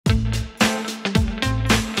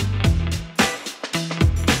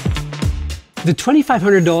The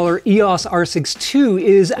 $2,500 EOS R6 II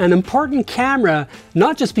is an important camera,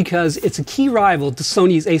 not just because it's a key rival to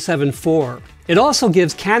Sony's a7 IV. It also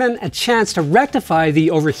gives Canon a chance to rectify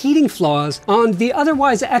the overheating flaws on the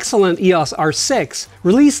otherwise excellent EOS R6,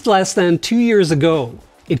 released less than 2 years ago.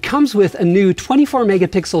 It comes with a new 24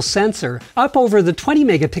 megapixel sensor, up over the 20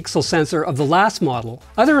 megapixel sensor of the last model.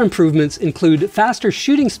 Other improvements include faster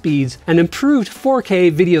shooting speeds and improved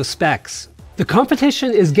 4K video specs. The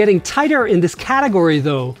competition is getting tighter in this category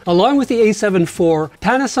though. Along with the a7 IV,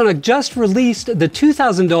 Panasonic just released the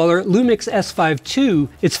 $2,000 Lumix S5 II,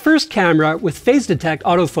 its first camera with phase detect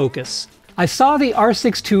autofocus. I saw the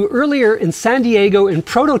R6 II earlier in San Diego in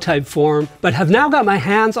prototype form, but have now got my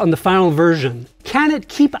hands on the final version. Can it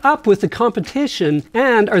keep up with the competition,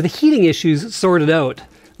 and are the heating issues sorted out?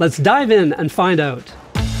 Let's dive in and find out.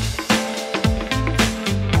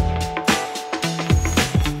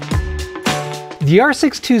 The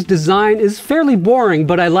R6 II's design is fairly boring,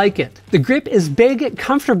 but I like it. The grip is big,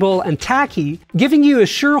 comfortable, and tacky, giving you a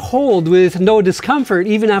sure hold with no discomfort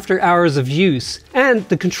even after hours of use. And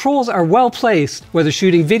the controls are well placed, whether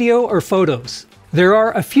shooting video or photos. There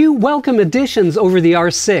are a few welcome additions over the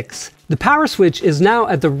R6. The power switch is now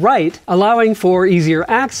at the right, allowing for easier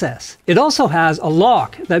access. It also has a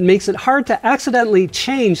lock that makes it hard to accidentally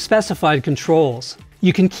change specified controls.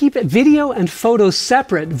 You can keep video and photos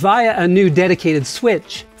separate via a new dedicated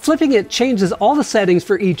switch. Flipping it changes all the settings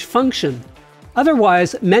for each function.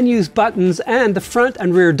 Otherwise, menus, buttons, and the front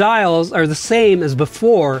and rear dials are the same as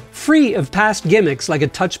before, free of past gimmicks like a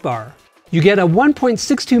touch bar. You get a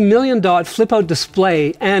 1.62 million dot flip-out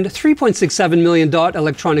display and 3.67 million dot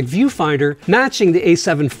electronic viewfinder, matching the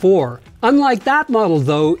a7 IV. Unlike that model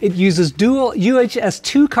though, it uses dual UHS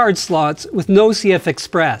 2 card slots with no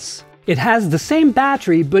CFexpress. It has the same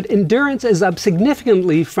battery, but endurance is up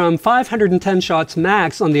significantly from 510 shots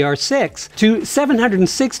max on the R6 to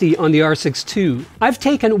 760 on the R6 II. I've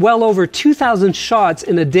taken well over 2,000 shots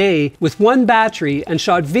in a day with one battery and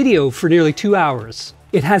shot video for nearly 2 hours.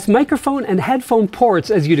 It has microphone and headphone ports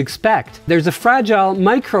as you'd expect. There's a fragile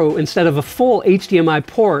micro instead of a full HDMI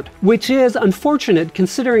port, which is unfortunate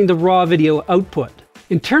considering the raw video output.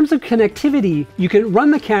 In terms of connectivity, you can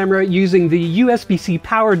run the camera using the USB-C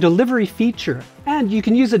power delivery feature, and you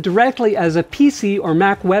can use it directly as a PC or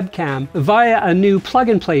Mac webcam via a new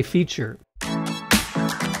plug-and-play feature.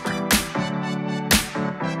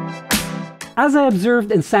 As I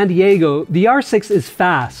observed in San Diego, the R6 is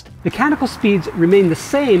fast. Mechanical speeds remain the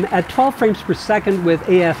same at 12 frames per second with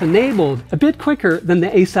AF enabled, a bit quicker than the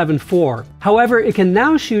a7 IV. However, it can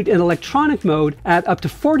now shoot in electronic mode at up to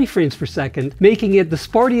 40 frames per second, making it the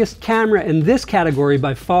sportiest camera in this category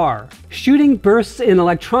by far. Shooting bursts in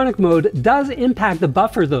electronic mode does impact the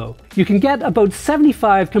buffer though. You can get about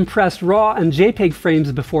 75 compressed RAW and JPEG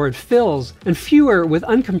frames before it fills, and fewer with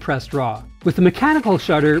uncompressed RAW. With the mechanical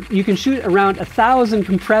shutter, you can shoot around 1,000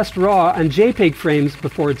 compressed RAW and JPEG frames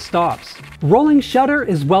before it stops. Rolling shutter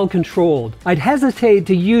is well controlled. I'd hesitate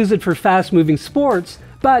to use it for fast-moving sports,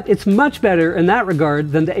 but it's much better in that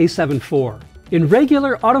regard than the a7 IV. In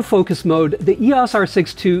regular autofocus mode, the EOS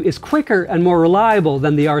R6 II is quicker and more reliable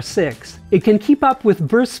than the R6. It can keep up with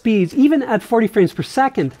burst speeds even at 40 frames per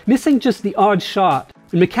second, missing just the odd shot.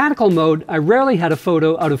 In mechanical mode, I rarely had a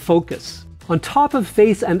photo out of focus. On top of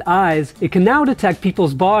face and eyes, it can now detect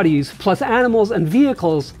people's bodies, plus animals and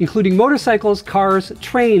vehicles, including motorcycles, cars,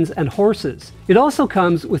 trains, and horses. It also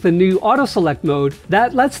comes with a new auto-select mode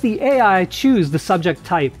that lets the AI choose the subject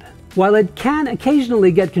type. While it can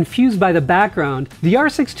occasionally get confused by the background, the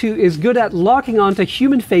R6 II is good at locking onto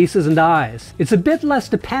human faces and eyes. It's a bit less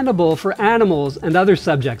dependable for animals and other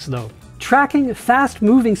subjects though. Tracking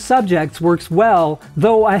fast-moving subjects works well,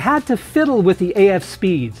 though I had to fiddle with the AF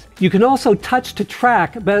speeds. You can also touch to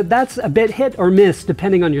track, but that's a bit hit or miss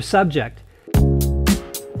depending on your subject.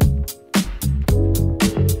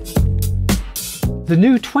 The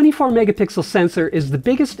new 24 megapixel sensor is the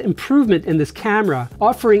biggest improvement in this camera,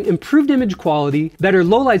 offering improved image quality, better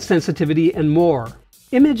low-light sensitivity, and more.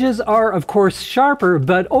 Images are of course sharper,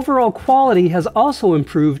 but overall quality has also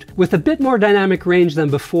improved with a bit more dynamic range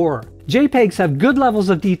than before. JPEGs have good levels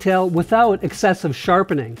of detail without excessive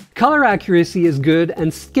sharpening. Color accuracy is good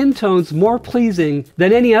and skin tones more pleasing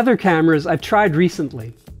than any other cameras I've tried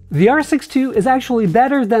recently. The R6 II is actually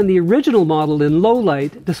better than the original model in low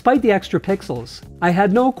light, despite the extra pixels. I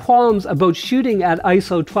had no qualms about shooting at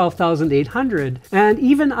ISO 12800, and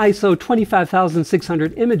even ISO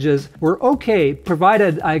 25600 images were okay,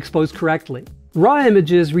 provided I exposed correctly. Raw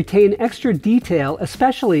images retain extra detail,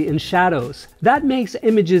 especially in shadows. That makes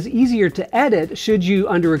images easier to edit should you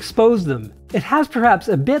underexpose them. It has perhaps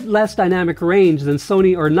a bit less dynamic range than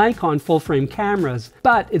Sony or Nikon full-frame cameras,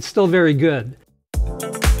 but it's still very good.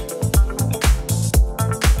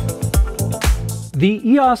 The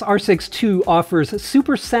EOS R6 II offers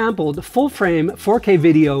super sampled full-frame 4K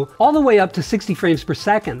video all the way up to 60 frames per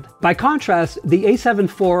second. By contrast, the A7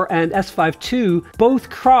 IV and S5 II both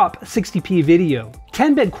crop 60p video.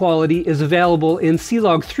 10-bit quality is available in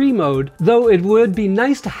C-Log 3 mode, though it would be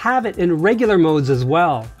nice to have it in regular modes as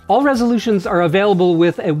well. All resolutions are available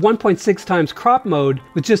with a 1.6 times crop mode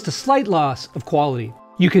with just a slight loss of quality.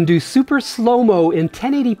 You can do super slow-mo in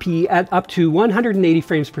 1080p at up to 180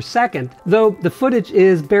 frames per second, though the footage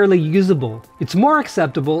is barely usable. It's more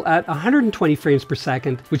acceptable at 120 frames per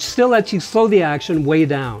second, which still lets you slow the action way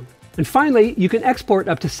down. And finally, you can export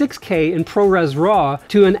up to 6K in ProRes RAW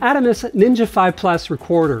to an Atomos Ninja 5 Plus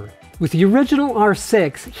recorder. With the original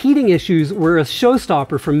R6, heating issues were a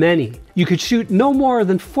showstopper for many. You could shoot no more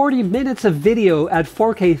than 40 minutes of video at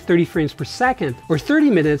 4K 30 frames per second, or 30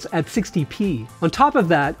 minutes at 60p. On top of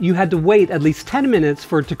that, you had to wait at least 10 minutes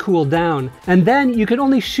for it to cool down, and then you could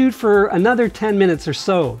only shoot for another 10 minutes or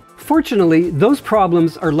so. Fortunately, those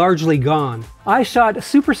problems are largely gone. I shot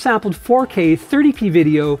super sampled 4K 30p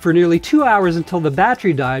video for nearly 2 hours until the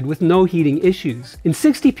battery died with no heating issues. In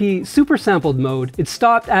 60p super sampled mode, it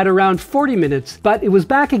stopped at around 40 minutes, but it was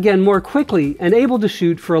back again more quickly and able to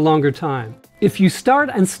shoot for a longer time. If you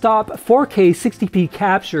start and stop 4K 60p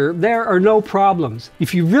capture, there are no problems.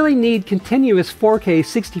 If you really need continuous 4K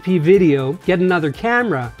 60p video, get another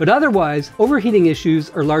camera, but otherwise, overheating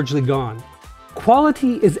issues are largely gone.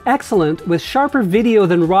 Quality is excellent with sharper video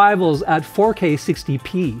than rivals at 4K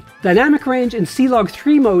 60p. Dynamic range in C-Log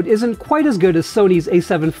 3 mode isn't quite as good as Sony's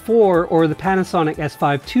A7 IV or the Panasonic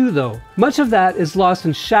S5 II though. Much of that is lost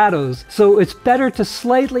in shadows, so it's better to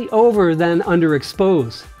slightly over than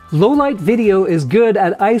underexpose. Low-light video is good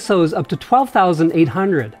at ISOs up to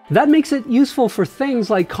 12,800. That makes it useful for things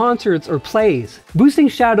like concerts or plays. Boosting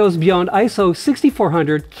shadows beyond ISO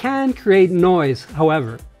 6400 can create noise,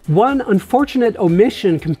 however. One unfortunate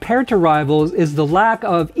omission compared to rivals is the lack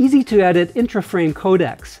of easy-to-edit intra-frame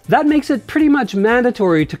codecs. That makes it pretty much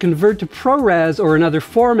mandatory to convert to ProRes or another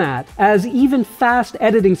format, as even fast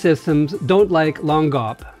editing systems don't like long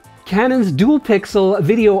GOP. Canon's dual-pixel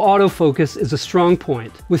video autofocus is a strong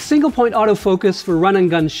point. With single-point autofocus for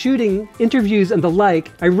run-and-gun shooting, interviews and the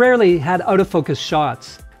like, I rarely had autofocus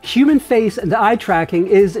shots. Human face and eye tracking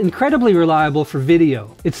is incredibly reliable for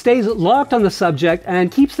video. It stays locked on the subject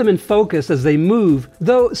and keeps them in focus as they move,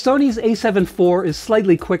 though Sony's A7 IV is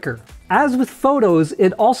slightly quicker. As with photos,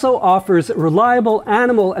 it also offers reliable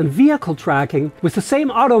animal and vehicle tracking with the same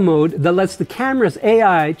auto mode that lets the camera's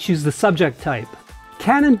AI choose the subject type.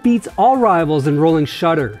 Canon beats all rivals in rolling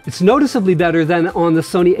shutter. It's noticeably better than on the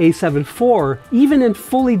Sony A7 IV, even in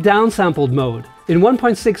fully downsampled mode. In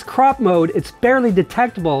 1.6 crop mode, it's barely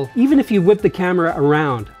detectable, even if you whip the camera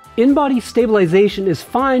around. In-body stabilization is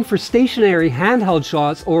fine for stationary handheld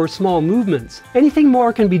shots or small movements. Anything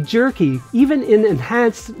more can be jerky, even in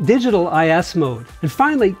enhanced digital IS mode. And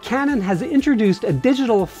finally, Canon has introduced a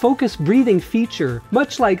digital focus breathing feature,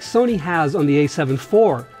 much like Sony has on the A7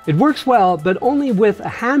 IV. It works well, but only with a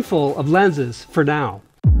handful of lenses for now.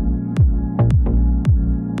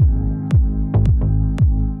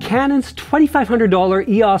 Canon's $2,500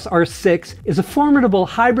 EOS R6 is a formidable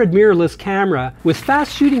hybrid mirrorless camera with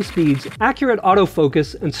fast shooting speeds, accurate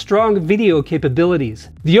autofocus, and strong video capabilities.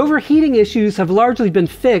 The overheating issues have largely been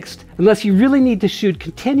fixed unless you really need to shoot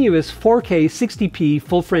continuous 4K 60p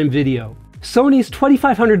full-frame video. Sony's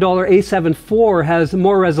 $2,500 A7 IV has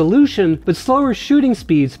more resolution but slower shooting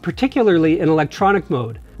speeds, particularly in electronic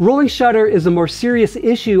mode. Rolling shutter is a more serious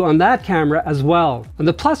issue on that camera as well. On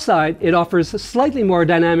the plus side, it offers slightly more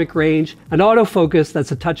dynamic range and autofocus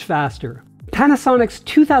that's a touch faster. Panasonic's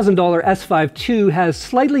 $2,000 S5 II has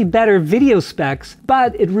slightly better video specs,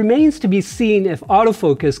 but it remains to be seen if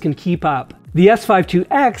autofocus can keep up. The S5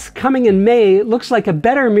 IIX, coming in May, looks like a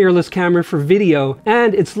better mirrorless camera for video,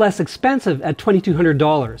 and it's less expensive at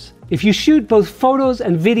 $2,200. If you shoot both photos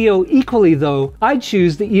and video equally though, I'd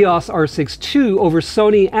choose the EOS R6 II over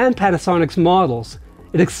Sony and Panasonic's models.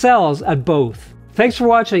 It excels at both. Thanks for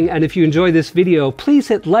watching, and if you enjoyed this video, please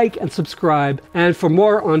hit like and subscribe, and for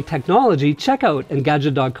more on technology, check out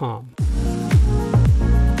Engadget.com.